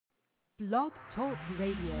Blog Talk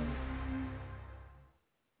Radio.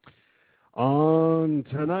 On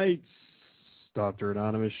tonight's Dr.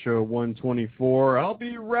 Anonymous Show 124, I'll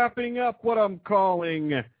be wrapping up what I'm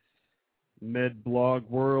calling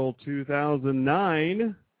MedBlogWorld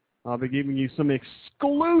 2009. I'll be giving you some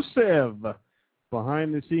exclusive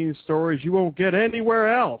behind-the-scenes stories you won't get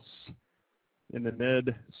anywhere else in the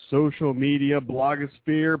med social media,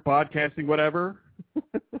 blogosphere, podcasting, whatever.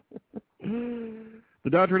 The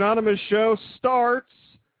Dr. Anonymous Show starts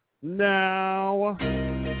now.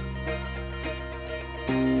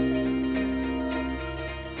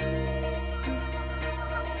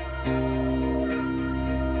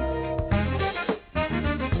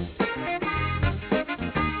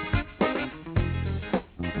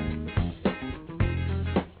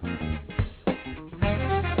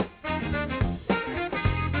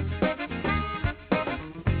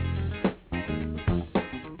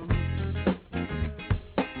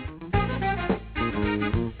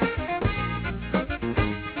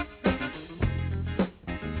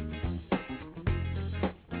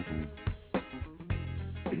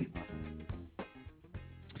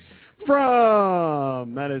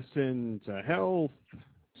 From medicine to health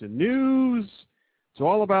to news to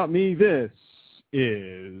all about me, this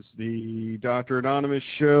is the Dr. Anonymous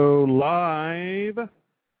Show live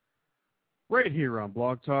right here on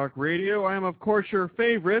Blog Talk Radio. I am, of course, your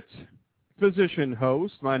favorite physician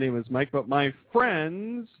host. My name is Mike, but my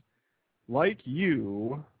friends like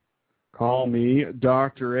you call me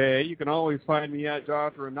Dr. A. You can always find me at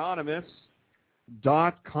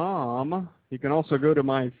dranonymous.com. You can also go to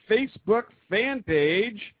my Facebook fan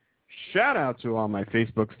page. Shout out to all my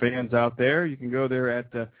Facebook fans out there. You can go there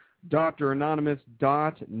at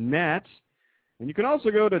dranonymous.net. And you can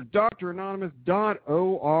also go to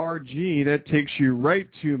dranonymous.org. That takes you right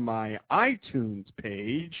to my iTunes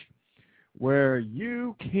page where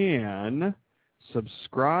you can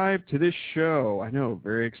subscribe to this show. I know,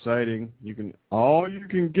 very exciting. All you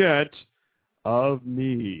can get of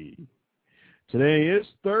me. Today is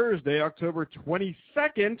Thursday, October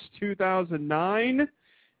 22nd, 2009.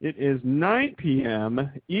 It is 9 p.m.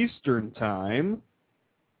 Eastern Time,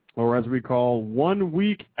 or as we call 1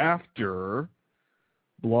 week after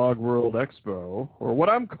BlogWorld Expo, or what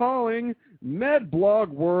I'm calling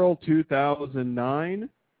MedBlogWorld 2009.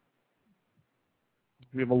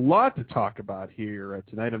 We have a lot to talk about here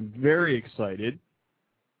tonight. I'm very excited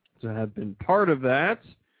to have been part of that,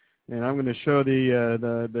 and I'm going to show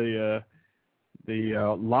the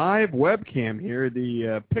live webcam here,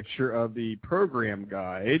 the picture of the program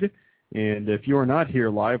guide. And if you're not here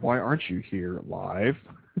live, why aren't you here live?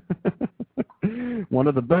 One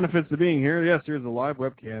of the benefits of being here, yes, there's a live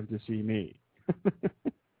webcam to see me.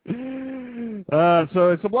 So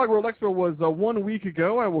BlogWorld Expo was 1 week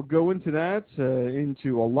ago. I will go into that,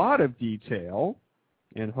 into a lot of detail,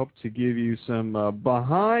 and hope to give you some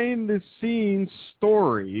behind-the-scenes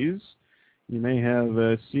stories. You may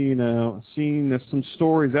have seen some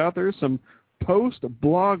stories out there, some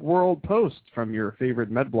post-BlogWorld posts from your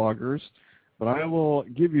favorite MedBloggers, but I will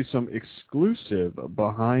give you some exclusive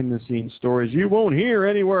behind-the-scenes stories you won't hear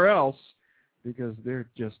anywhere else because they're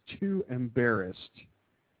just too embarrassed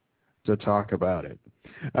to talk about it.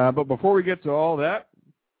 But before we get to all that,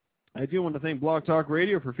 I do want to thank Blog Talk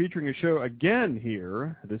Radio for featuring a show again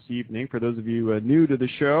here this evening. For those of you new to the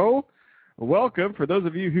show, welcome. For those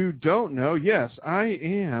of you who don't know, yes, I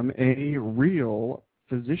am a real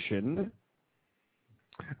physician.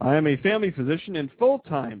 I am a family physician in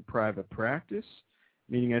full-time private practice,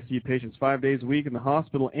 meaning I see patients 5 days a week in the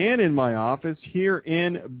hospital and in my office here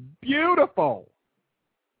in beautiful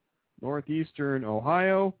northeastern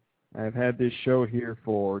Ohio. I've had this show here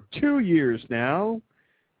for 2 years now,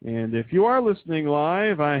 and if you are listening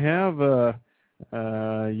live, I've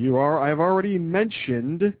already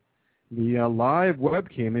mentioned the live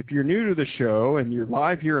webcam. If you're new to the show and you're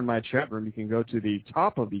live here in my chat room, you can go to the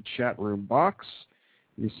top of the chat room box.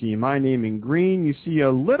 You see my name in green. You see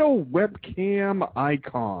a little webcam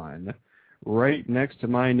icon right next to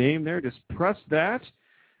my name there. Just press that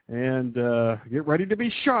and get ready to be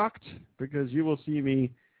shocked because you will see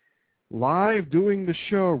me live doing the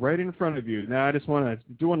show right in front of you. Now, I just want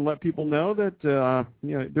to let people know that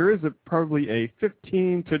there is probably a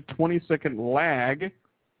 15 to 20 second lag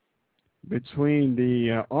between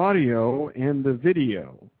the audio and the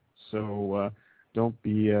video, so don't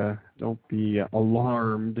be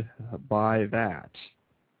alarmed by that.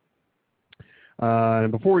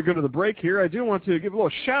 And before we go to the break here, I do want to give a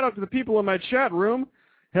little shout out to the people in my chat room.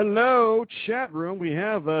 Hello, chat room. We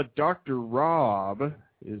have Dr. Rob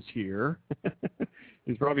is here.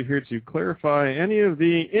 He's probably here to clarify any of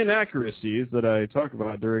the inaccuracies that I talk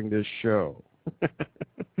about during this show.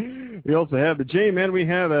 We also have the J-Man. We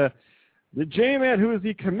have the J-Man, who is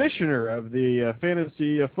the commissioner of the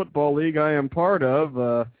Fantasy Football League I am part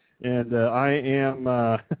of, and I am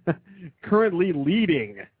currently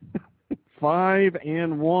leading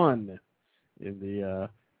 5-1 in the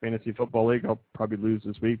Fantasy Football League. I'll probably lose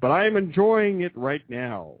this week, but I am enjoying it right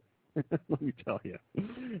now. Let me tell you.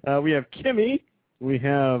 We have Kimmy. We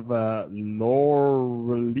have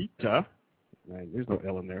Lorelita. There's no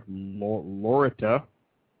L in there. Lorita.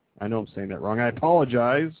 I know I'm saying that wrong. I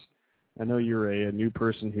apologize. I know you're a new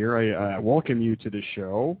person here. I welcome you to the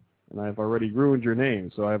show, and I've already ruined your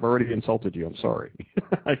name, so I've already insulted you. I'm sorry.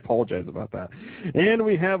 I apologize about that. And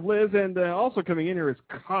we have Liz, and also coming in here is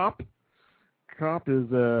Cop. Cop is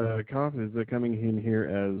coming in here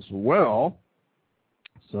as well.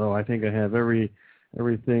 So I think I have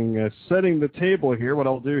everything setting the table here. What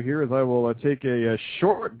I'll do here is I will take a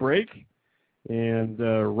short break, and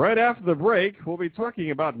right after the break, we'll be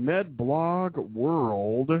talking about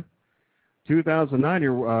MedBlogWorld 2009.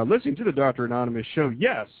 You're listening to the Dr. Anonymous Show.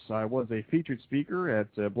 Yes, I was a featured speaker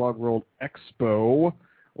at BlogWorld Expo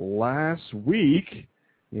last week,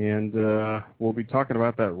 and we'll be talking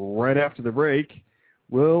about that right after the break.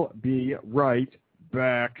 We'll be right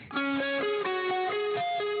back.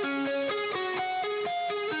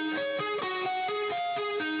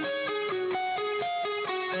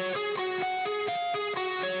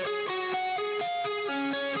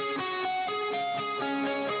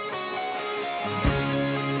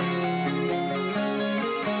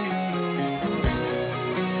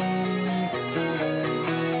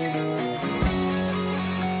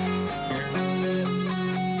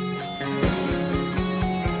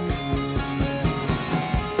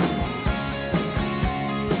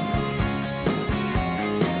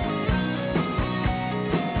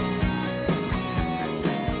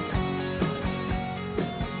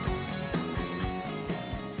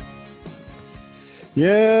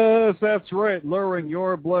 Yes, that's right. Lowering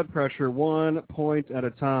your blood pressure 1 point at a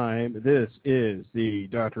time. This is the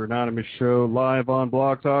Dr. Anonymous Show live on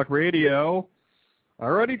Blog Talk Radio.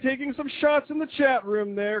 Already taking some shots in the chat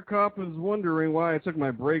room there. Cop is wondering why I took my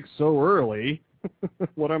break so early.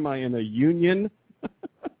 What am I, in a union?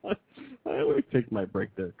 I always take my break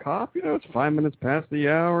there. Cop, you know, it's 5 minutes past the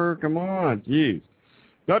hour. Come on, jeez.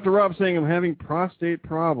 Dr. Rob saying I'm having prostate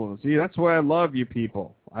problems. See, that's why I love you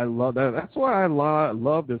people. I love that. That's why I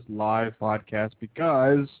love this live podcast,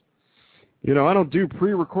 because, you know, I don't do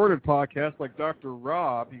pre-recorded podcasts like Dr.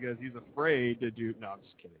 Rob because he's afraid to do. No, I'm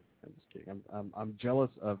just kidding. I'm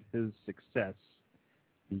jealous of his success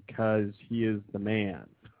because he is the man.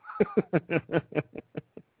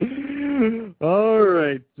 All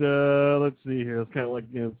right. Let's see here. It's kind of like,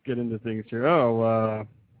 you know, let's get into things here.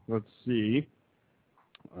 Let's see.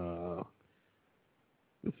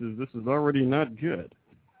 This is already not good.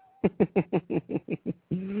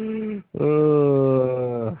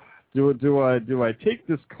 Do I take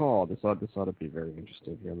this call? This ought to be very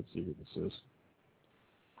interesting here. Let's see who this is.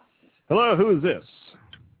 Hello, who is this?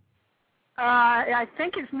 I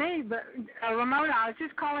think it's me, but Ramona, I was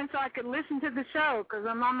just calling so I could listen to the show because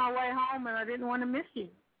I'm on my way home and I didn't want to miss you.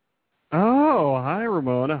 Oh, hi,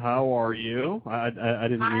 Ramona. How are you? I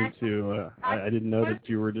didn't mean to. I didn't know that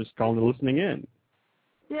you were just calling and listening in.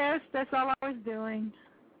 Yes, that's all I was doing.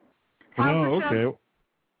 Oh, okay.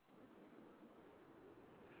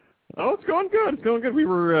 Oh, it's going good. It's going good. We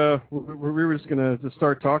were just gonna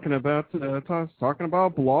start talking about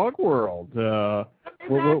BlogWorld.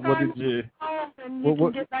 What did you? And you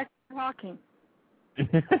can get back to talking.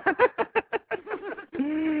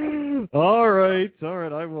 All right.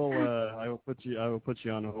 I will put you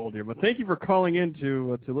on hold here. But thank you for calling in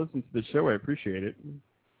to listen to the show. I appreciate it.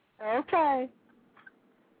 Okay.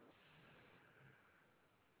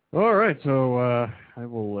 All right. So I'll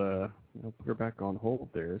put her back on hold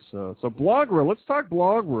there. So BlogWorld. Let's talk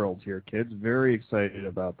BlogWorld here, kids. Very excited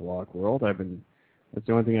about BlogWorld. That's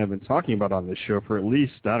the only thing I've been talking about on this show for at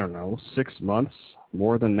least, I don't know, 6 months,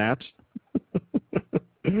 more than that.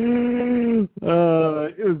 It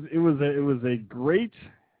was a great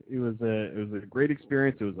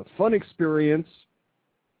experience. It was a fun experience,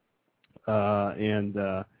 and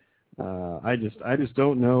I just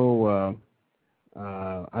don't know.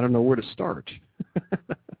 I don't know where to start.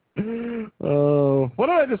 Why don't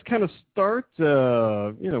I just kind of start,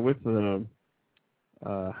 with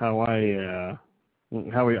how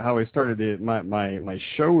I started my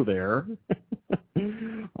show there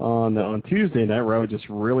on Tuesday night, where I was just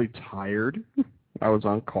really tired. I was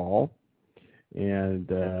on call, and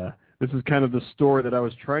this is kind of the story that I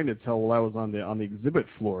was trying to tell while I was on the exhibit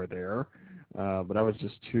floor there, but I was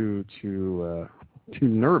just too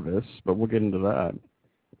nervous. But we'll get into that.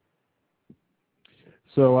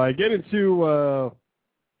 So I get into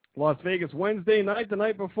Las Vegas Wednesday night, the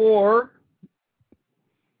night before.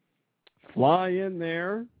 Fly in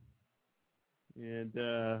there, and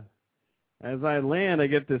as I land, I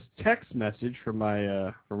get this text message from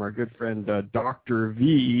our good friend Dr.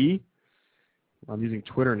 V. I'm using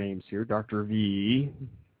Twitter names here, Dr. V,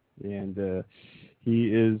 and he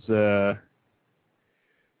is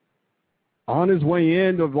on his way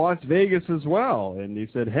into Las Vegas as well. And he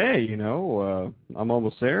said, "Hey, I'm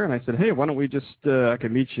almost there." And I said, "Hey, why don't we just I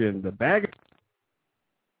can meet you in the bag."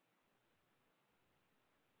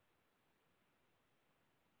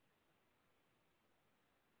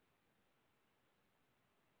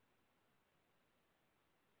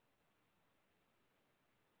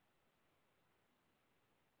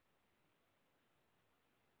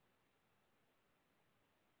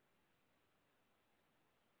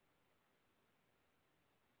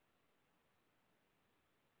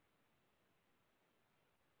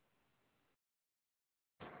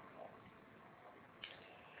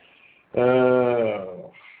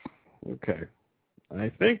 Okay. I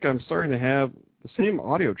think I'm starting to have the same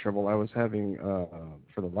audio trouble I was having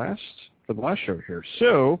for the last show here.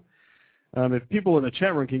 So, if people in the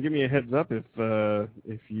chat room can give me a heads up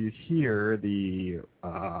if you hear the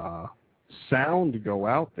sound go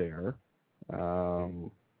out there,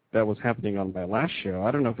 that was happening on my last show.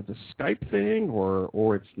 I don't know if it's a Skype thing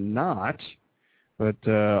or it's not, but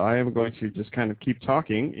I am going to just kind of keep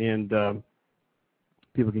talking, and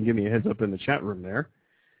people can give me a heads up in the chat room there.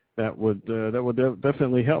 That would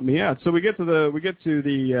definitely help me out. So we get to the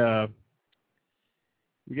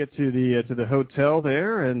hotel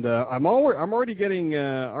there, and I'm already getting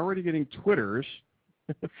Twitters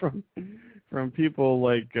from people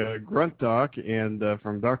like Grunt Doc and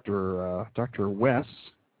from Dr. Wes.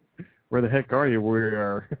 Where the heck are you?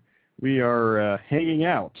 We are hanging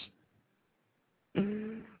out.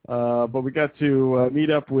 But we got to meet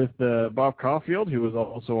up with Bob Caulfield, who was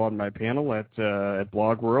also on my panel at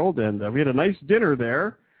BlogWorld, and we had a nice dinner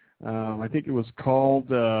there. I think it was called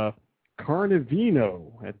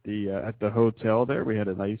Carnivino at the hotel there. We had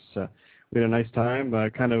a nice time,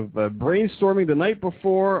 kind of brainstorming the night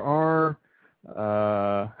before our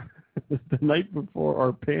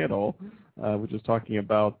panel, which was talking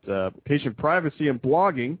about patient privacy and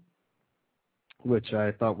blogging, which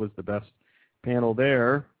I thought was the best panel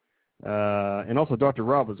there. And also Dr.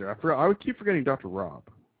 Rob was there. I would keep forgetting Dr. Rob,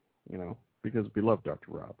 because we love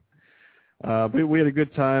Dr. Rob. But we had a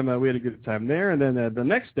good time. We had a good time there. And then the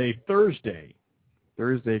next day, Thursday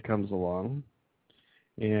comes along,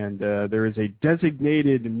 and there is a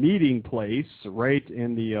designated meeting place right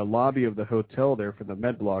in the lobby of the hotel there for the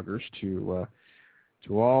MedBloggers to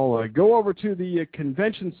all go over to the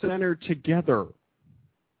convention center together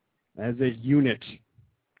as a unit,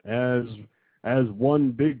 as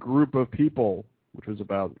one big group of people, which was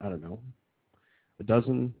about, I don't know,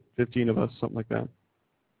 15 of us, something like that.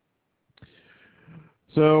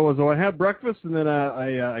 So I had breakfast, and then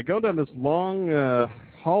I go down this long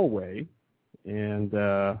hallway, and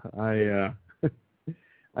I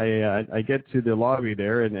get to the lobby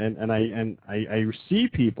there, and I see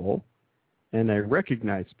people, and I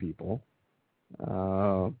recognize people.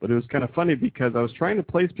 But it was kind of funny because I was trying to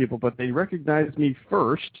place people, but they recognized me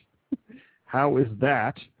first. How is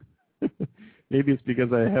that? Maybe it's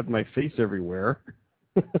because I have my face everywhere.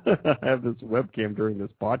 I have this webcam during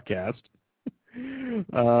this podcast.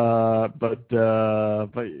 But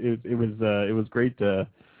it was great to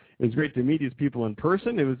meet these people in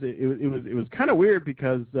person. It was kind of weird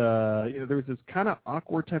because there was this kind of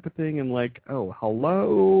awkward type of thing, and like, oh,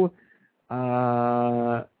 hello.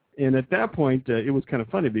 And at that point, it was kind of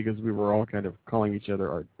funny because we were all kind of calling each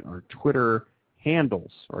other our Twitter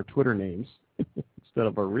handles, our Twitter names, instead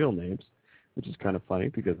of our real names, which is kind of funny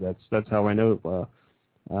because that's how I know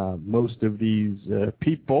most of these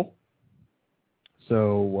people.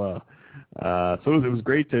 So it was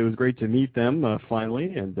great. It was great to meet them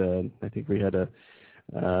finally, and I think we had it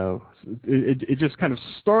just kind of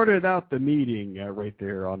started out the meeting right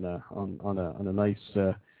there on a nice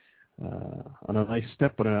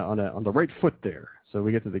step on the right foot there. So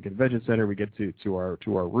we get to the convention center. We get to our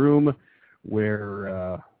room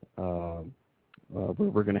where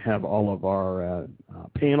we're going to have all of our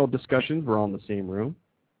panel discussions. We're all in the same room,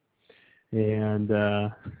 and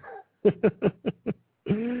the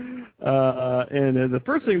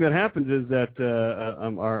first thing that happens is that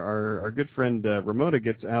our good friend Ramona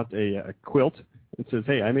gets out a quilt and says,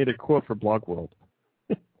 "Hey, I made a quilt for BlogWorld."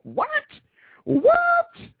 What?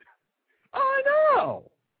 What? I know.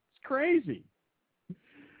 It's crazy.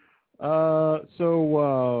 So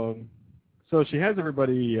she has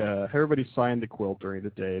everybody signed the quilt during the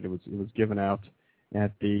day. It was given out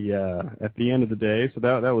at the end of the day. So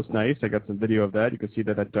that was nice. I got some video of that. You can see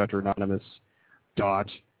that at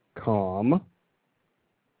dranonymous.com.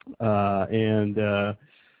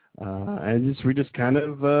 We just kind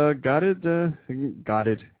of got it. I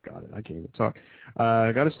can't even talk.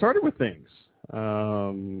 Got it started with things.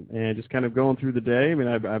 And just kind of going through the day. I mean,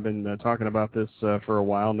 I've been talking about this for a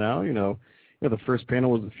while now. The first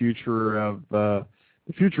panel was the future of the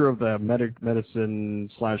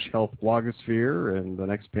medicine/health blogosphere, and the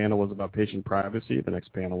next panel was about patient privacy. The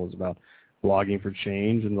next panel was about blogging for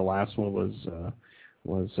change, and the last one was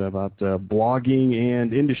about blogging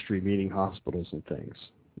and industry, meeting hospitals and things.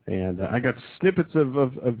 And I got snippets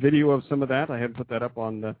of video of some of that. I haven't put that up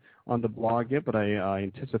on the blog yet, but I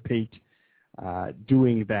anticipate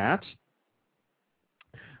doing that.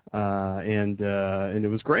 And it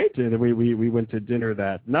was great. And we went to dinner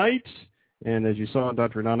that night. And as you saw on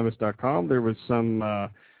dranonymous.com, there was some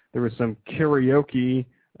karaoke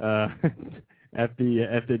at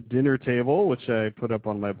the dinner table, which I put up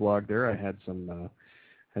on my blog there. I had some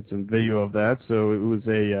video of that. So it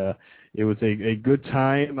was a good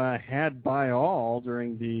time had by all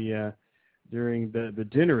during the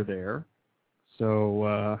dinner there.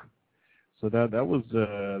 So that was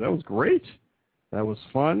great. That was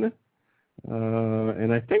fun.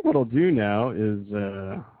 And I think what I'll do now is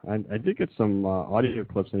I did get some audio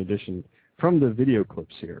clips in addition from the video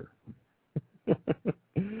clips here.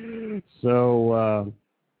 So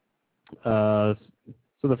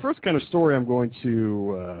the first kind of story I'm going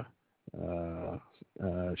to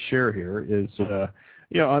share here is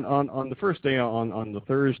on the first day on the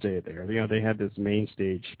Thursday there, they had this main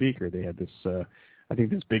stage speaker. They had this I think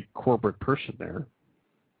this big corporate person there.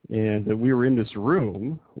 And we were in this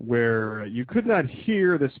room where you could not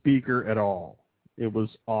hear the speaker at all. It was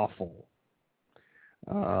awful.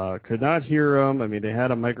 Could not hear him. I mean, they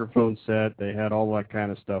had a microphone set. They had all that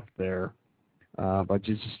kind of stuff there. But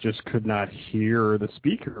just could not hear the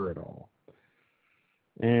speaker at all.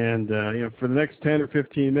 And, for the next 10 or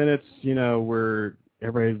 15 minutes, where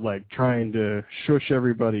everybody's like trying to shush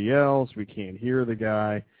everybody else. We can't hear the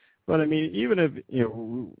guy. But, I mean, even if,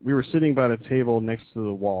 we were sitting by the table next to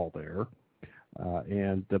the wall there,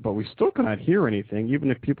 but we still could not hear anything,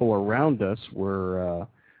 even if people around us were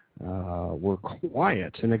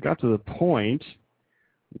quiet. And it got to the point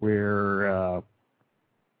where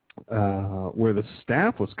the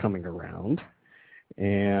staff was coming around,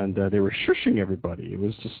 and they were shushing everybody. It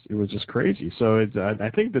was just crazy. So I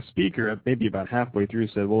think the speaker, maybe about halfway through,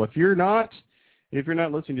 said, "Well, if you're not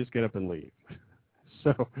listening, just get up and leave."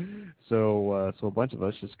 So a bunch of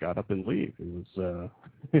us just got up and leave. It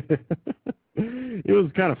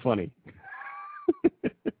was kind of funny.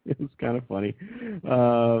 It was kind of funny.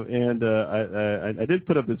 And I did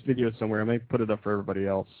put up this video somewhere. I may put it up for everybody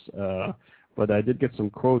else. But I did get some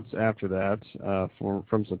quotes after that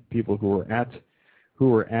from some people who were at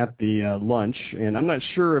the lunch. And I'm not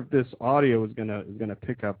sure if this audio is gonna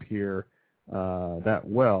pick up here that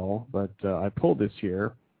well, but I pulled this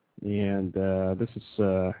here. And this is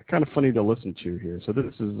kind of funny to listen to here. So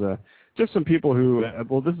this is just some people who.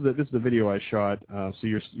 This is the video I shot. So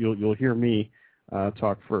you'll hear me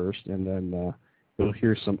talk first, and then you'll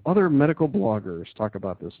hear some other medical bloggers talk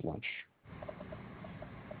about this lunch.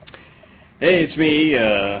 Hey, it's me.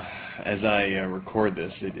 As I record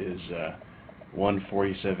this, it is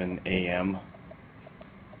 1:47 a.m.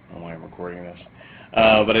 when I'm recording this.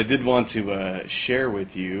 But I did want to share with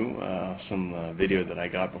you some video that I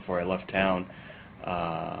got before I left town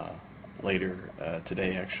later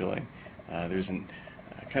today, actually. There's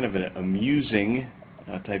kind of an amusing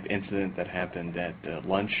type incident that happened at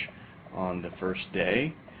lunch on the first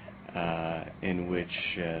day, in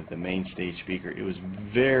which the main stage speaker, it was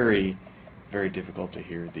very, very difficult to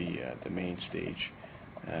hear the main stage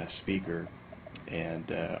speaker, and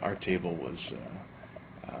our table was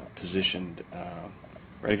positioned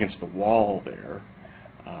right against the wall there,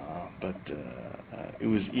 but it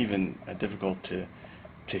was even difficult to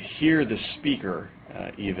hear the speaker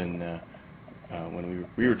even when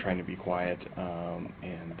we were trying to be quiet,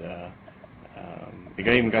 and it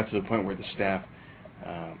even got to the point where the staff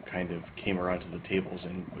kind of came around to the tables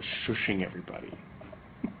and was shushing everybody.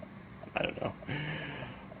 I don't know.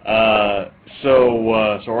 So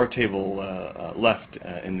our table left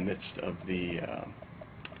in the midst of the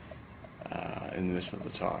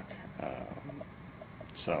talk.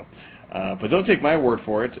 But don't take my word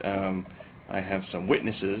for it. I have some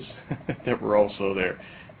witnesses that were also there.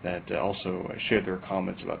 that also shared their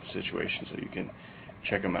comments about the situation, so you can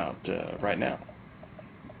check them out right now.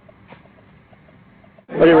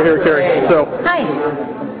 Okay, we're here, Carrie. So, Hi.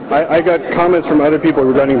 I got comments from other people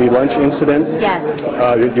regarding the lunch incident. Yes.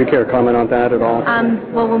 Do you care to comment on that at all?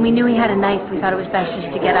 Well, when we knew he had a knife, we thought it was best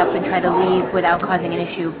just to get up and try to leave without causing an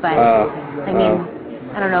issue. But, I mean,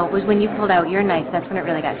 I don't know. It was when you pulled out your knife, that's when it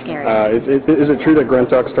really got scary. Is it true that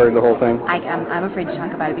Gruntalk started the whole thing? I'm afraid to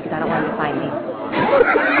talk about it because I don't want him to find me.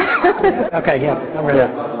 Okay, yeah, I'm ready.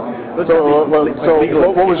 Yeah. So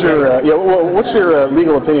what was your what's your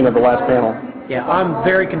legal opinion of the last panel? Yeah, I'm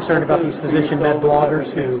very concerned about these physician med bloggers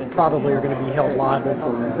who probably are going to be held liable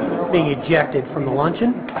for being ejected from the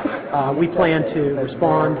luncheon. We plan to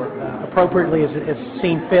respond appropriately as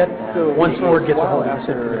seen fit once the board gets a hold of this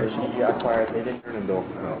information.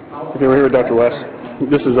 Okay, we're here with Dr. West.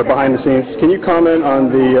 This is behind the scenes. Can you comment on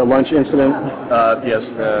the lunch incident? Yes.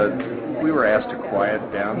 We were asked to quiet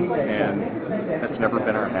down, and that's never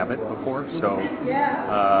been our habit before, so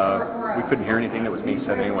we couldn't hear anything that was being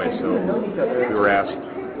said anyway, so we were asked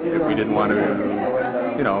if we didn't want to,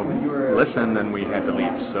 listen, then we had to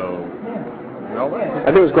leave, so,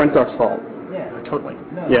 I think it was Gruntalk's fault. Totally.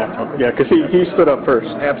 Yeah, because he stood up first.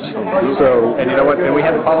 Absolutely. So, and you know what, and we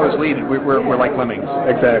had to follow his lead. We're like lemmings.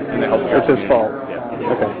 Exactly. It's his fault.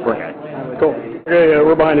 Yeah. Okay. Cool. Okay,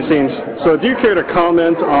 we're behind the scenes. So do you care to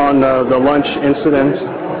comment on the lunch incident?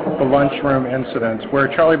 The lunchroom incident, where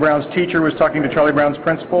Charlie Brown's teacher was talking to Charlie Brown's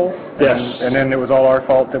principal? Yes. And then it was all our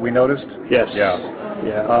fault that we noticed? Yes. Yeah.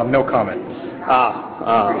 No comment.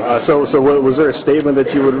 So was there a statement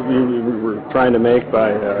that you were trying to make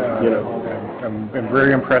by, I'm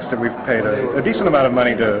very impressed that we've paid a decent amount of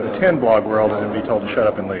money to attend BlogWorld and then be told to shut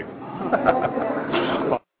up and leave.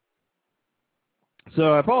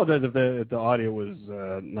 So I apologize if the audio was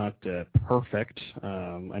not perfect.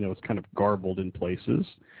 I know it's kind of garbled in places,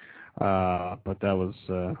 but that was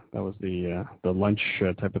the lunch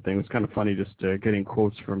type of thing. It was kind of funny just getting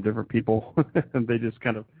quotes from different people, and they just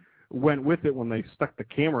kind of went with it when they stuck the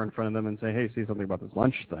camera in front of them and say, "Hey, say something about this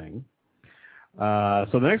lunch thing." So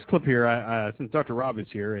the next clip here, since Dr. Rob is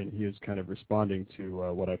here and he was kind of responding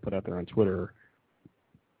to what I put out there on Twitter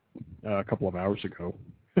a couple of hours ago.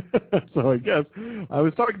 So I guess I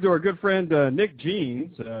was talking to our good friend Nick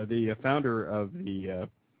Jeans, the founder of the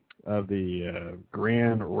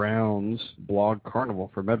Grand Rounds blog carnival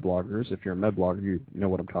for MedBloggers. If you're a MedBlogger, you know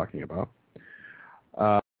what I'm talking about.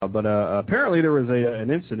 But apparently there was an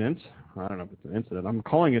incident. I don't know if it's an incident. I'm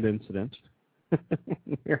calling it incident.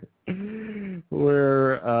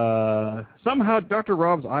 where somehow Dr.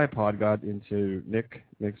 Rob's iPod got into Nick's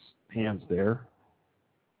hands there.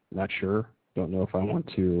 Not sure. Don't know if I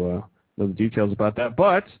want to know the details about that.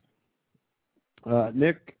 But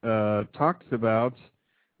Nick talked about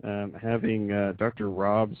having Dr.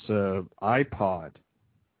 Rob's iPod.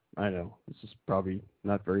 I know this is probably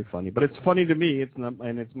not very funny, but it's funny to me. It's not,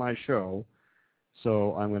 and it's my show,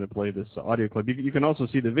 so I'm going to play this audio clip. You can also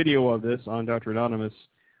see the video of this on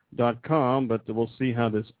DrAnonymous.com, but we'll see how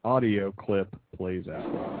this audio clip plays out.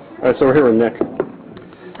 All right, so we're here with Nick.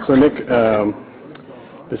 So Nick,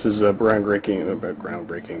 this is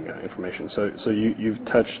groundbreaking information. So you've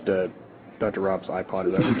touched Dr. Rob's iPod.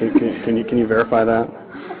 Is that, can you verify that?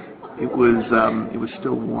 It was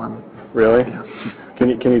still warm. Really? Yeah. Can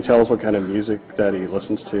you tell us what kind of music that he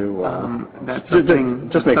listens to? That's something,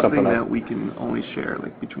 just make something that up. we can only share,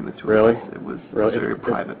 like between the two really? of us. It was really? very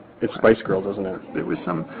private. It's Spice Girls, isn't it? There was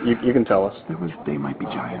some. You can tell us. There was They Might Be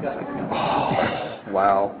Giants, I think. Oh,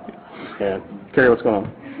 wow. Yeah. Carrie, what's going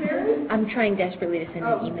on? I'm trying desperately to send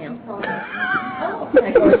an email. All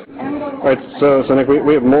right, so Nick,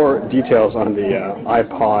 we have more details on the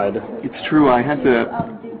iPod. It's true. I had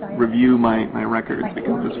to review my records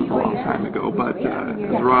because this was a long time ago, but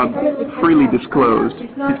as Rob freely disclosed,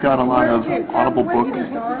 he's got a lot of Audible books.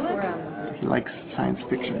 He likes science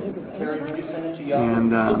fiction.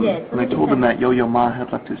 And when I told him that Yo-Yo Ma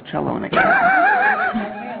had left his cello in a case,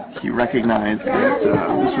 he recognized that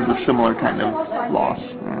this was a similar kind of loss,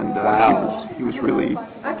 and he was really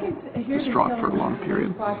distraught for a long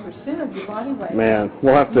period. Man,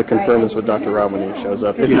 we'll have to confirm this with Dr. Rob when he shows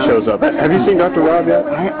up, if he shows up. Have you seen Dr. Rob yet?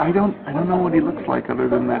 I don't know what he looks like other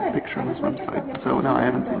than that picture on his website. So no, I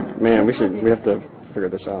haven't seen him. Man, we have to figure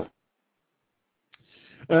this out.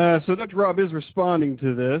 So Dr. Rob is responding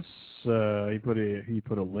to this. He put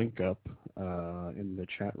a link up in the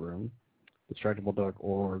chat room.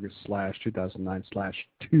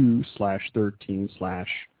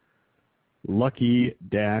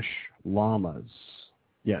 distractedbulldog.org/2009/lucky-llamas.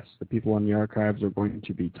 Yes, the people in the archives are going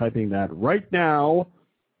to be typing that right now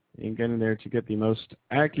and getting there to get the most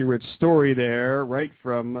accurate story there, right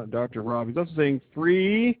from Dr. Rob. He's also saying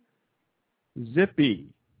free Zippy.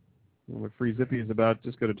 And what free Zippy is about,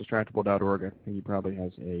 just go to distractable.org. I think he probably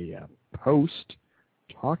has a post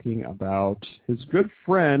talking about his good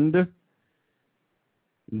friend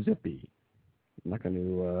Zippy. I'm not going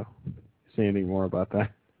to say anything more about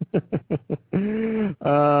that.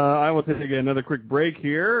 I will take another quick break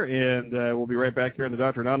here, and we'll be right back here on the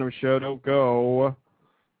Dr. Anonymous Show. Don't go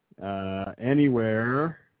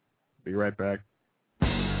anywhere. Be right back.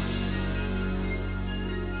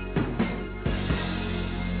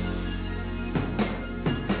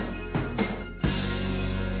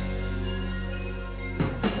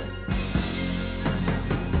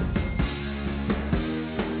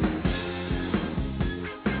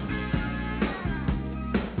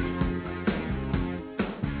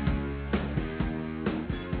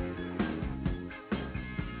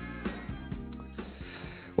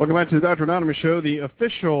 Welcome back to the Dr. Anonymous Show, the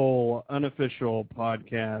official, unofficial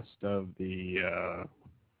podcast of the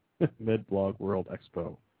MedBlogWorld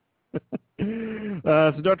Expo.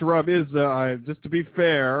 So Dr. Rob is, just to be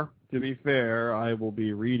fair, I will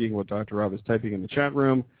be reading what Dr. Rob is typing in the chat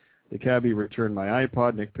room. The cabbie returned my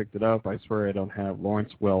iPod. Nick picked it up. I swear I don't have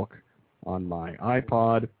Lawrence Welk on my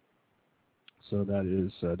iPod. So that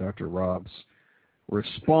is Dr. Rob's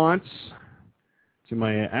response to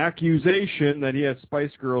my accusation that he has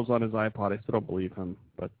Spice Girls on his iPod. I still don't believe him,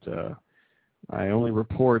 but I only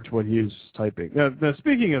report what he's typing. Now,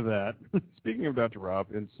 speaking of that, speaking of Dr. Rob,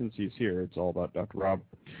 and since he's here, it's all about Dr. Rob.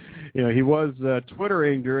 You know, he was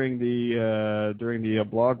twittering during the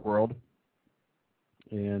blog world,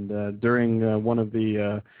 and during one of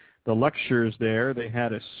the lectures there, they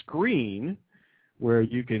had a screen where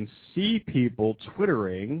you can see people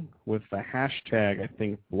twittering with the hashtag, I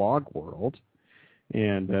think, BlogWorld.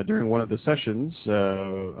 And during one of the sessions,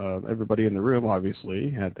 everybody in the room obviously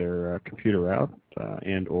had their computer out,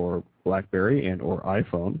 and or BlackBerry and or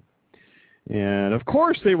iPhone, and of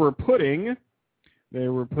course they were putting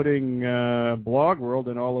BlogWorld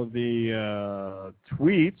in all of the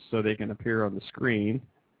tweets so they can appear on the screen.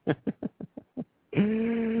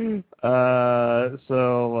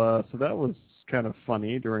 So that was kind of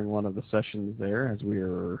funny during one of the sessions there as we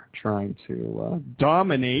were trying to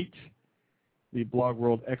dominate the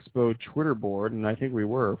BlogWorld Expo Twitter board, and I think we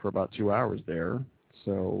were for about 2 hours there.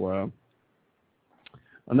 So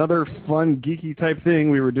another fun, geeky type thing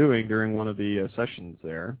we were doing during one of the sessions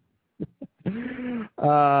there.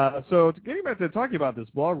 So getting back to talking about this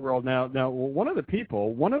BlogWorld, now one of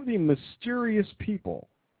the mysterious people,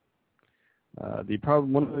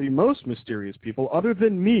 one of the most mysterious people, other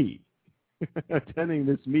than me, attending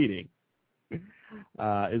this meeting,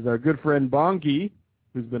 is our good friend Bongi,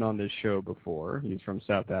 who's been on this show before. He's from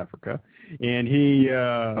South Africa. And he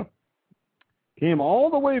came all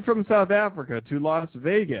the way from South Africa to Las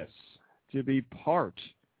Vegas to be part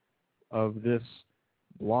of this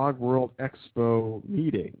BlogWorld Expo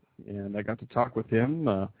meeting. And I got to talk with him.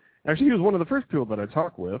 Actually, he was one of the first people that I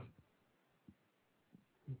talked with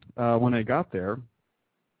when I got there.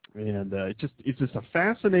 And it's just a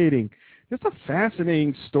fascinating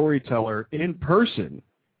storyteller in person.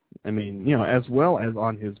 I mean, you know, as well as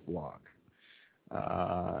on his blog.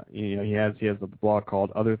 You know, he has a blog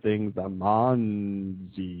called Other Things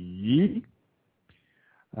Amanzi,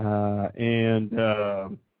 and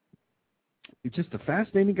he's just a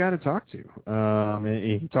fascinating guy to talk to.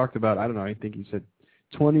 And he talked about, I don't know, I think he said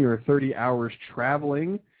 20 or 30 hours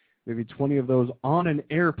traveling, maybe 20 of those on an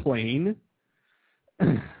airplane,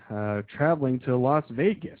 traveling to Las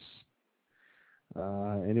Vegas.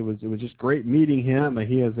 And it was just great meeting him.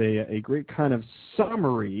 He has a great kind of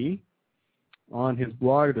summary on his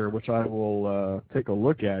blog there, which I will take a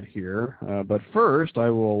look at here. But first, I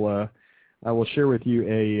will share with you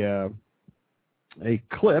a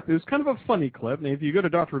clip. It was kind of a funny clip. And if you go to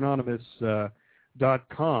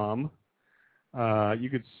dranonymous.com, you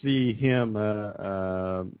could see him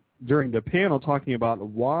during the panel talking about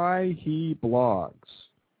why he blogs.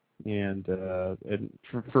 And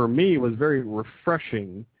for me, it was very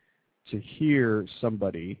refreshing to hear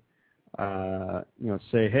somebody,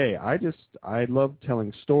 say, "Hey, I love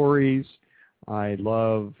telling stories. I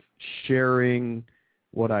love sharing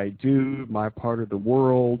what I do, my part of the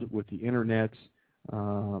world with the internet."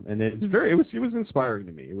 And it was inspiring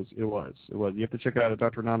to me. It was. You have to check it out at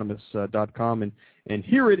dranonymous.com and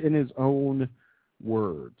hear it in his own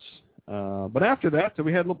words. But after that, so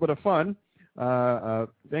we had a little bit of fun.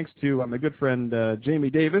 Thanks to my good friend Jamie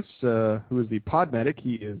Davis, who is the Podmedic.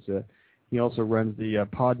 He also runs the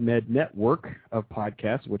PodMed network of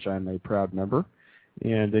podcasts, which I'm a proud member.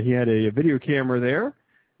 And he had a video camera there,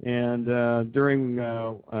 And during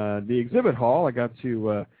the exhibit hall, I got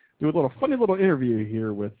to do a funny little interview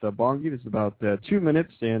here with Bongi. This is about 2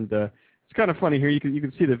 minutes, and it's kind of funny here. You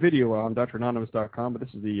can see the video on dranonymous.com, but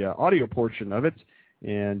this is the audio portion of it,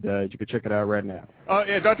 and you can check it out right now.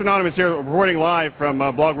 Yeah, Dr. Anonymous here, reporting live from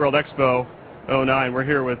BlogWorld Expo 09. We're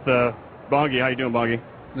here with Bongi. How you doing, Bongi?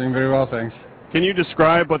 Doing very well, thanks. Can you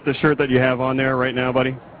describe what the shirt that you have on there right now,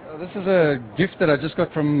 buddy? This is a gift that I just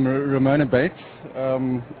got from Ramona Bates.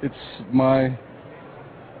 It's my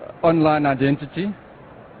online identity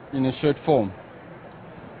in a shirt form.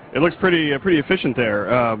 It looks pretty efficient there.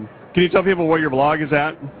 Can you tell people where your blog is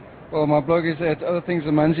at? Well, my blog is at Other Things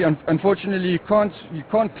Amanzi. Unfortunately, you can't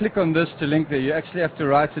click on this to link there. You actually have to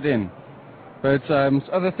write it in. But it's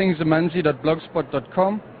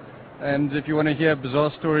otherthingsamanzi.blogspot.com. And if you want to hear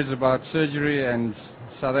bizarre stories about surgery and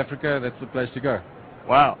South Africa, that's the place to go.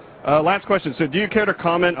 Wow. Last question. So do you care to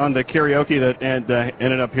comment on the karaoke that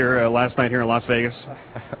ended up here last night here in Las Vegas?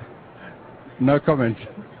 No comment.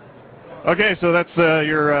 Okay, so that's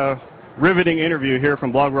your riveting interview here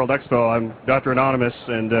from BlogWorld Expo. I'm Dr. Anonymous,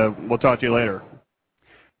 and we'll talk to you later.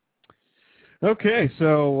 Okay,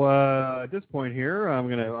 so at this point here, I'm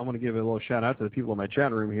gonna give a little shout out to the people in my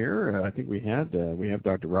chat room here. I think we have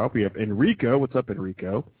Dr. Ralph, we have Enrico. What's up,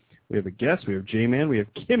 Enrico? We have a guest. We have J-Man. We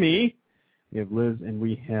have Kimmy. We have Liz, and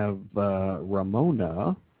we have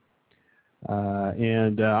Ramona.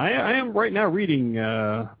 And I am right now reading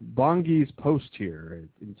Bongi's post here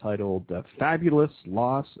entitled "Fabulous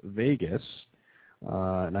Las Vegas,"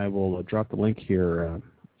 and I will drop the link here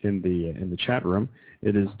in the chat room.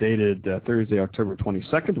 It is dated Thursday, October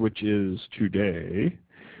 22nd, which is today,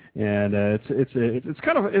 and it's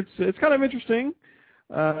kind of interesting.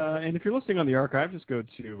 And if you're listening on the archive, just go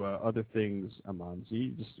to Other Things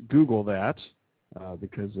Amanzi. Just Google that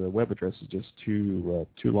because the web address is just too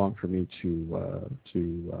long for me to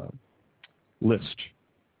list.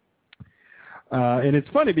 And it's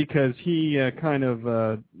funny because he kind of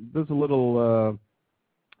does a little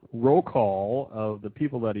roll call of the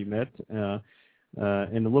people that he met and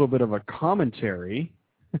a little bit of a commentary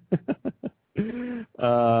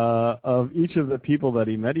of each of the people that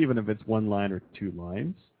he met, even if it's one line or 2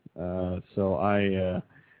 lines. So I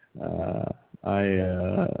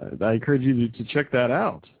encourage you to check that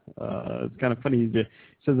out. It's kind of funny. He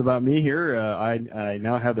says about me here, I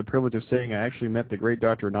now have the privilege of saying I actually met the great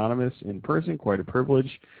Dr. Anonymous in person. Quite a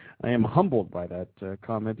privilege. I am humbled by that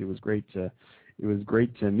comment. It was great to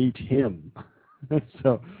meet him.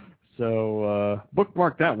 So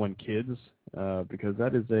bookmark that one, kids, because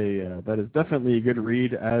that is definitely a good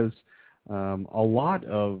read, as a lot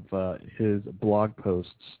of his blog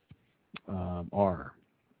posts are.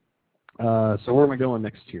 So where am I going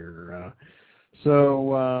next here?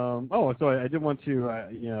 So I did want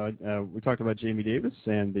to, we talked about Jamie Davis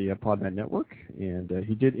and the PodMed Network, and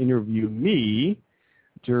he did interview me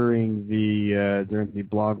during the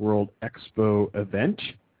BlogWorld Expo event.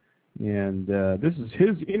 And this is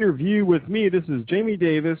his interview with me. This is Jamie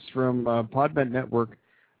Davis from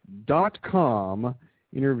PodMedNetwork.com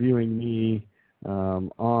interviewing me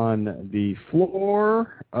on the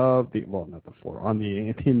floor of the, well, not the floor,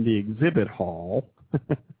 in the exhibit hall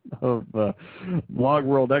of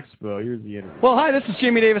BlogWorld Expo. Here's the interview. Well, hi, this is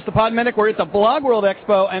Jamie Davis, the Pod Medic. We're at the BlogWorld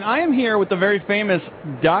Expo, and I am here with the very famous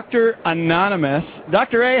Dr. Anonymous.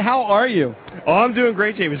 Dr. A, how are you? Oh, I'm doing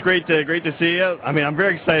great, James. It's great to see you. I mean, I'm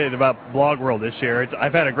very excited about BlogWorld this year.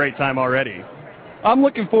 I've had a great time already. I'm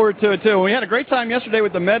looking forward to it, too. We had a great time yesterday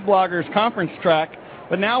with the MedBloggers conference track,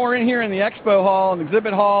 but now we're in here in the expo hall and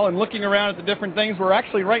exhibit hall and looking around at the different things. We're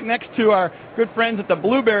actually right next to our good friends at the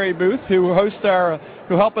Blueberry booth who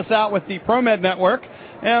help us out with the ProMed Network.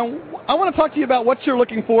 And I want to talk to you about what you're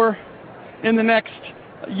looking for in the next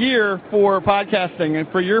year for podcasting and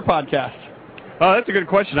for your podcast. Oh, that's a good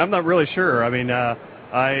question. I'm not really sure. I mean, I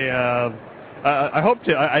hope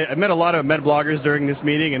to. I met a lot of MedBloggers during this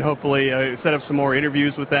meeting, and hopefully set up some more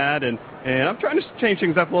interviews with that. And I'm trying to change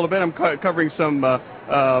things up a little bit. I'm covering some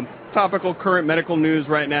topical, current medical news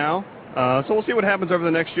right now. So we'll see what happens over the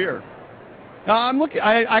next year.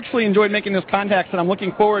 I actually enjoyed making those contacts, and I'm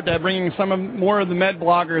looking forward to bringing more of the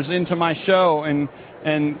MedBloggers into my show and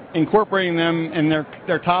incorporating them in their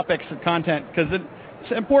topics and content, because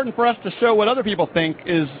it's important for us to show what other people think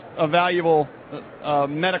is a valuable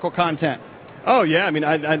medical content. Oh yeah, I mean,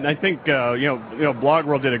 I think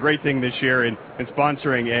BlogWorld did a great thing this year in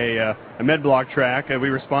sponsoring a MedBlogger Track.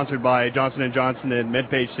 We were sponsored by Johnson & Johnson and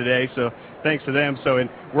MedPage today, so thanks to them. So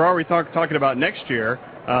we're already talking about next year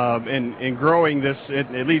in growing this,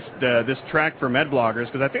 at least this track for MedBloggers,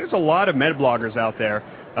 because I think there's a lot of MedBloggers out there.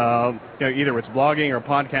 Either it's blogging or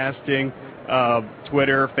podcasting,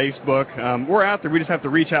 Twitter, Facebook. We're out there. We just have to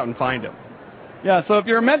reach out and find them. Yeah, so if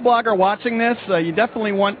you're a MedBlogger watching this, you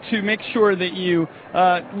definitely want to make sure that you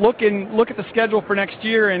look at the schedule for next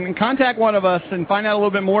year and contact one of us and find out a little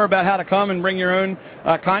bit more about how to come and bring your own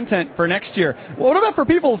content for next year. Well, what about for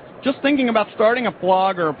people just thinking about starting a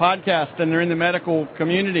blog or a podcast and they're in the medical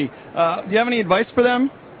community? Do you have any advice for them?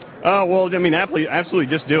 Well, I mean, absolutely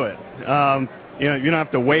just do it. You don't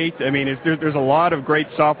have to wait. I mean, there's a lot of great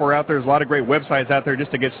software out there. There's a lot of great websites out there just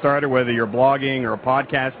to get started, whether you're blogging or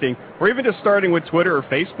podcasting or even just starting with Twitter or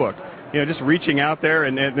Facebook. Just reaching out there,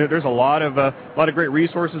 and there's a lot of great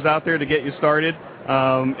resources out there to get you started.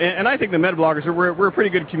 And I think the MedBloggers, we're a pretty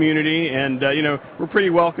good community, and we're pretty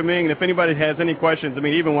welcoming. And if anybody has any questions, I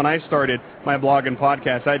mean, even when I started my blog and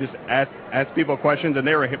podcast, I just asked people questions, and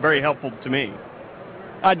they were very helpful to me.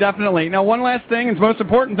 Definitely. Now, one last thing, and the most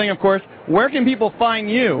important thing, of course, where can people find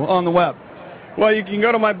you on the web? Well, you can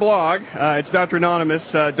go to my blog. It's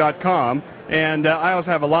dranonymous.com, and I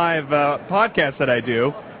also have a live podcast that I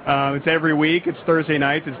do. It's every week. It's Thursday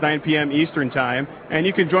nights. It's 9 p.m. Eastern Time, and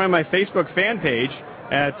you can join my Facebook fan page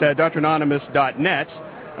at dranonymous.net.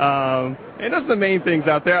 And those are the main things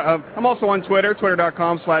out there. I'm also on Twitter,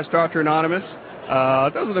 twitter.com/dranonymous.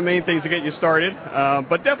 Those are the main things to get you started.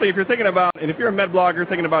 But definitely, if you're thinking about, and if you're a MedBlogger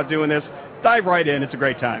thinking about doing this, dive right in. It's a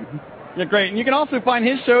great time. Yeah, great. And you can also find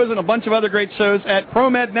his shows and a bunch of other great shows at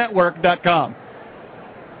promednetwork.com.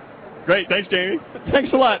 Great. Thanks, Jamie.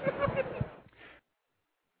 Thanks a lot.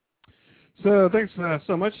 So thanks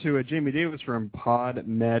so much to Jamie Davis from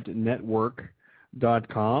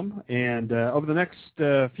podmednetwork.com. And over the next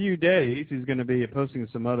few days, he's going to be posting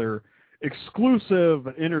some other exclusive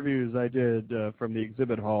interviews I did from the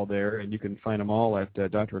exhibit hall there, and you can find them all at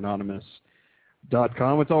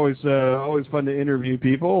dranonymous.com. It's always fun to interview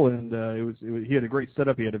people, and he had a great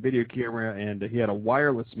setup. He had a video camera, and he had a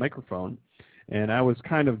wireless microphone, and I was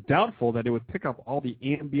kind of doubtful that it would pick up all the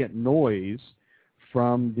ambient noise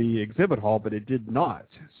from the exhibit hall, but it did not.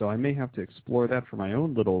 So I may have to explore that for my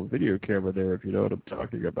own little video camera there, if you know what I'm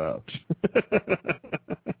talking about.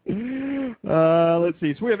 Let's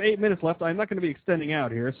see. So we have 8 minutes left. I'm not going to be extending out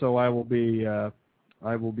here, so I will be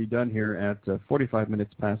done here at 45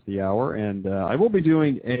 minutes past the hour, and I will be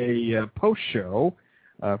doing a post show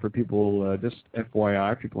for people, just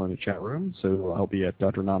FYI, people in the chat room. So I'll be at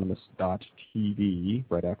dranonymous.tv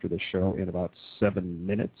right after the show in about 7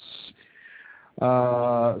 minutes.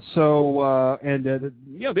 The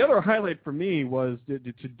other highlight for me was to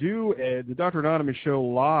do the Dr. Anonymous show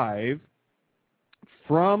live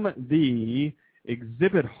from the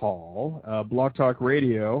exhibit hall. Blog Talk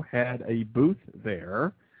Radio had a booth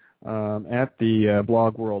there at the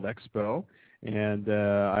BlogWorld Expo, and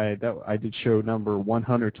I did show number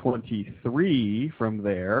 123 from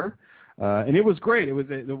there, and it was great. It was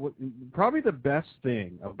probably the best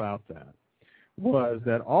thing about that was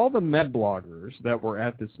that all the MedBloggers that were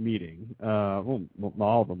at this meeting, well, not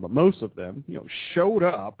all of them, but most of them, showed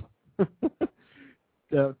up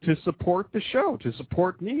to support the show, to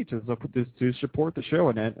support me, to support the show,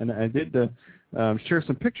 and I did share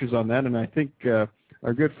some pictures on that, and I think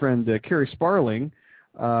our good friend Carrie Sparling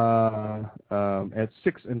at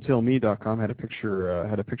 6untilme.com had a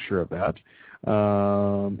picture of that.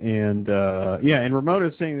 And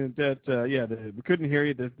Ramona's saying that we couldn't hear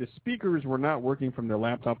you. The speakers were not working from their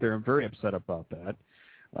laptop there. I'm very upset about that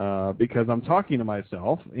because I'm talking to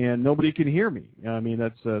myself and nobody can hear me. I mean,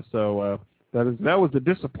 that was the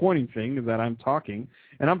disappointing thing, is that I'm talking,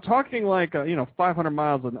 and I'm talking like 500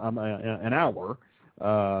 miles an hour,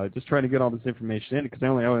 just trying to get all this information in, because I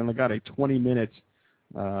only got a 20-minute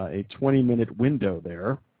window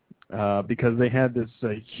there. Because they had this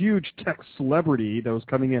huge tech celebrity that was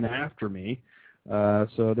coming in after me,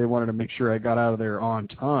 so they wanted to make sure I got out of there on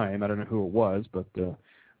time. I don't know who it was, but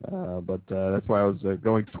that's why I was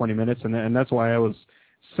going 20 minutes, and that's why I was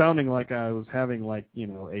sounding like I was having a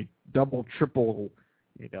double, triple,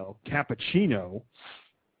 cappuccino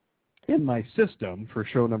in my system for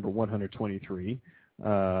show number 123.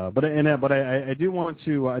 But I do want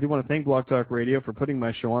to thank Blog Talk Radio for putting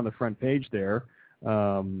my show on the front page there.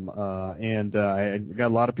 I got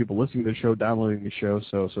a lot of people listening to the show, downloading the show,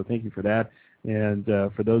 so thank you for that. And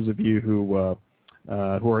for those of you who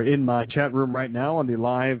are in my chat room right now on the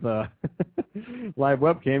live live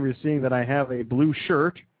webcam, you're seeing that I have a blue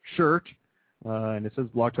shirt, and it says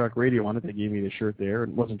Blog Talk Radio on it. They gave me the shirt there. It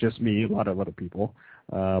wasn't just me, a lot of other people,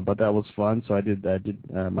 but that was fun. So I did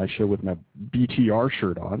my show with my BTR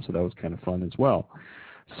shirt on, so that was kind of fun as well.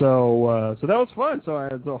 So that was fun.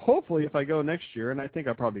 So hopefully, if I go next year, and I think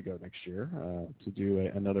I'll probably go next year to do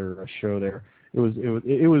another show there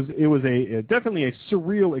definitely a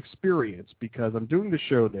surreal experience because I'm doing the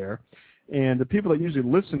show there, and the people that usually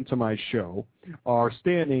listen to my show are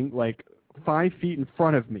standing like 5 feet in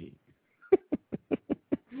front of me.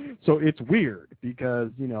 So it's weird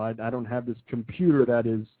because I don't have this computer that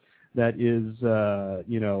is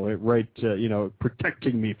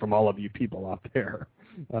protecting me from all of you people out there.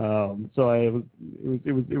 So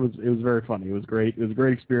it was very funny. It was great. It was a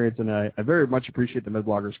great experience, and I very much appreciate the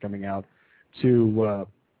MedBloggers coming out to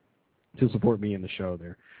support me in the show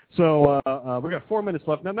there. So we got 4 minutes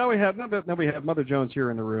left. Now we have Mother Jones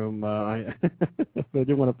here in the room. I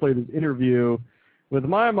do want to play this interview with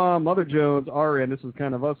my mom, Mother Jones, RN. This is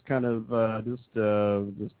kind of us just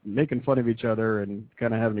making fun of each other and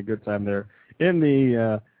kind of having a good time there in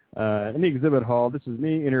the exhibit hall. This is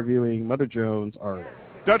me interviewing Mother Jones, RN.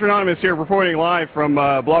 Dr. Anonymous here reporting live from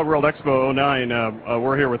BlogWorld Expo 09.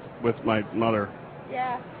 We're here with my mother.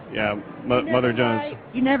 Yeah. Yeah, Mother Jones.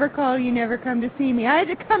 You never call, you never come to see me. I had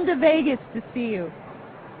to come to Vegas to see you.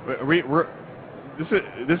 This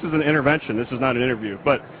is an intervention. This is not an interview.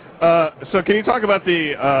 But so can you talk about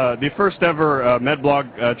the first ever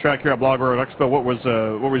MedBlog Track here at BlogWorld Expo? What was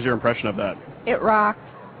your impression of that? It rocked.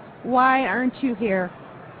 Why aren't you here?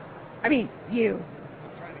 I mean, you.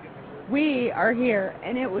 We are here,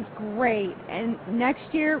 and it was great. And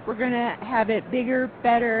next year, we're going to have it bigger,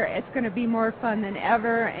 better. It's going to be more fun than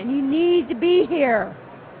ever, and you need to be here.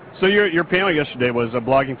 So your panel yesterday was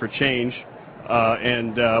blogging for change,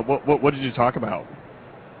 and what did you talk about?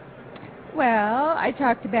 Well, I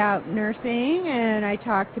talked about nursing, and I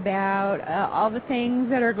talked about all the things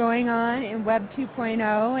that are going on in Web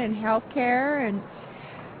 2.0 and healthcare, and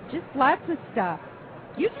just lots of stuff.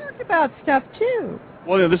 You talked about stuff, too.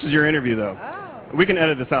 Well, no, this is your interview, though. Oh. We can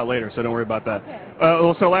edit this out later, so don't worry about that. Okay.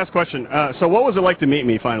 So last question. So what was it like to meet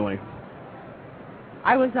me, finally?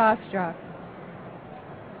 I was awestruck.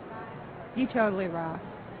 You totally rock.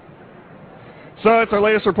 So it's our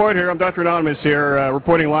latest report here. I'm Dr. Anonymous here,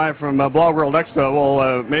 reporting live from BlogWorld Expo.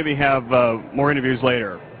 We'll maybe have more interviews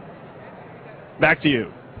later. Back to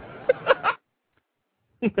you.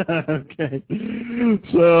 Okay.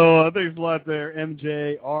 So thanks a lot there,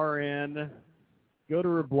 MJ, RN. Go to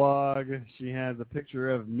her blog. She has a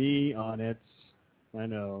picture of me on it. I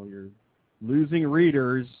know, you're losing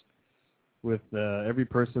readers with every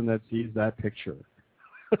person that sees that picture.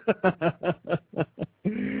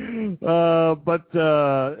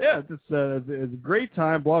 Yeah, it's a great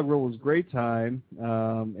time. BlogWorld was a great time.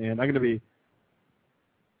 And I'm going to be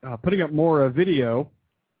putting up more video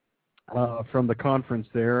from the conference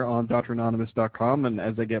there on dranonymous.com, and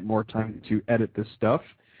as I get more time to edit this stuff.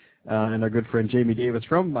 And our good friend Jamie Davis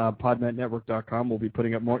from podmatnetwork.com will be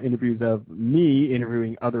putting up more interviews of me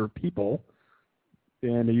interviewing other people.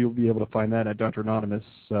 And you'll be able to find that at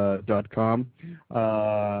dranonymous.com.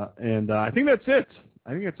 And I think that's it.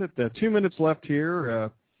 2 minutes left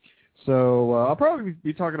here. So I'll probably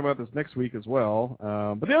be talking about this next week as well.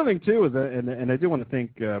 But the other thing, too, is that, and I do want to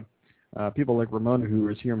thank people like Ramona, who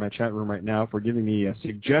is here in my chat room right now, for giving me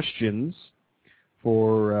suggestions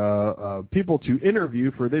for people to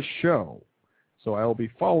interview for this show. So I will be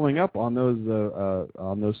following up on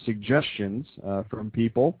those suggestions from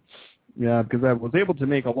people, because I was able to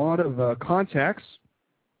make a lot of contacts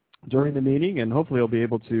during the meeting, and hopefully I'll be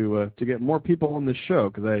able to get more people on the show,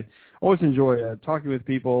 because I always enjoy talking with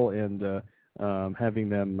people and having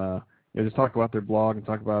them just talk about their blog and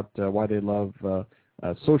talk about why they love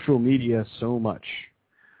social media so much.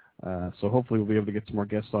 So hopefully we'll be able to get some more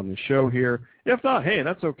guests on the show here. If not, hey,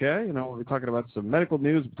 that's okay. We'll be talking about some medical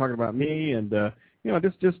news. We're talking about me, and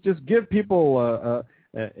just give people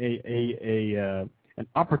an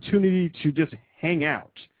opportunity to just hang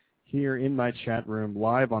out here in my chat room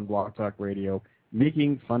live on Blog Talk Radio,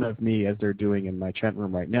 making fun of me as they're doing in my chat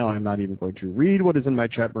room right now. I'm not even going to read what is in my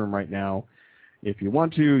chat room right now. If you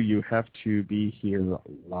want to, you have to be here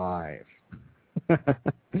live.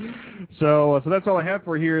 So that's all I have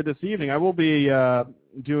for here this evening. I will be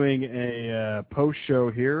doing a post show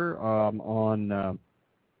here on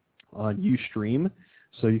Ustream,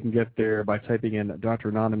 so you can get there by typing in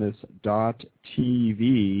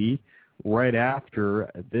dranonymous.tv right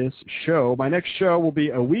after this show. My next show will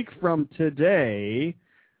be a week from today,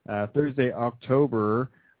 Thursday, October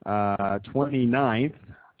 29th,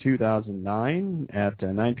 2009 at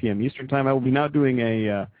 9 p.m. Eastern Time. I will be now doing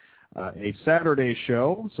a Saturday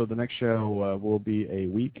show, so the next show will be a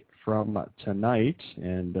week from tonight,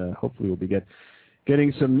 and hopefully we'll be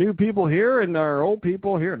getting some new people here and our old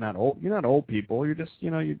people here. Not old, you're not old people. You're just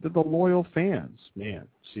you're the loyal fans, man.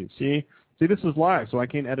 See, this is live, so I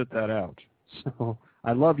can't edit that out. So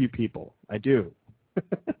I love you people, I do.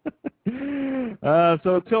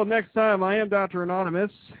 So until next time, I am Dr.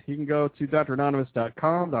 Anonymous. You can go to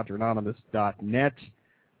dranonymous.com, dranonymous.net,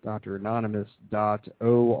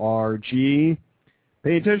 dranonymous.org.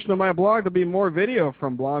 Pay attention to my blog. There'll be more video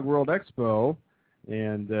from BlogWorld Expo.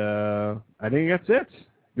 And I think that's it.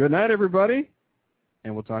 Good night, everybody.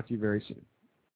 And we'll talk to you very soon.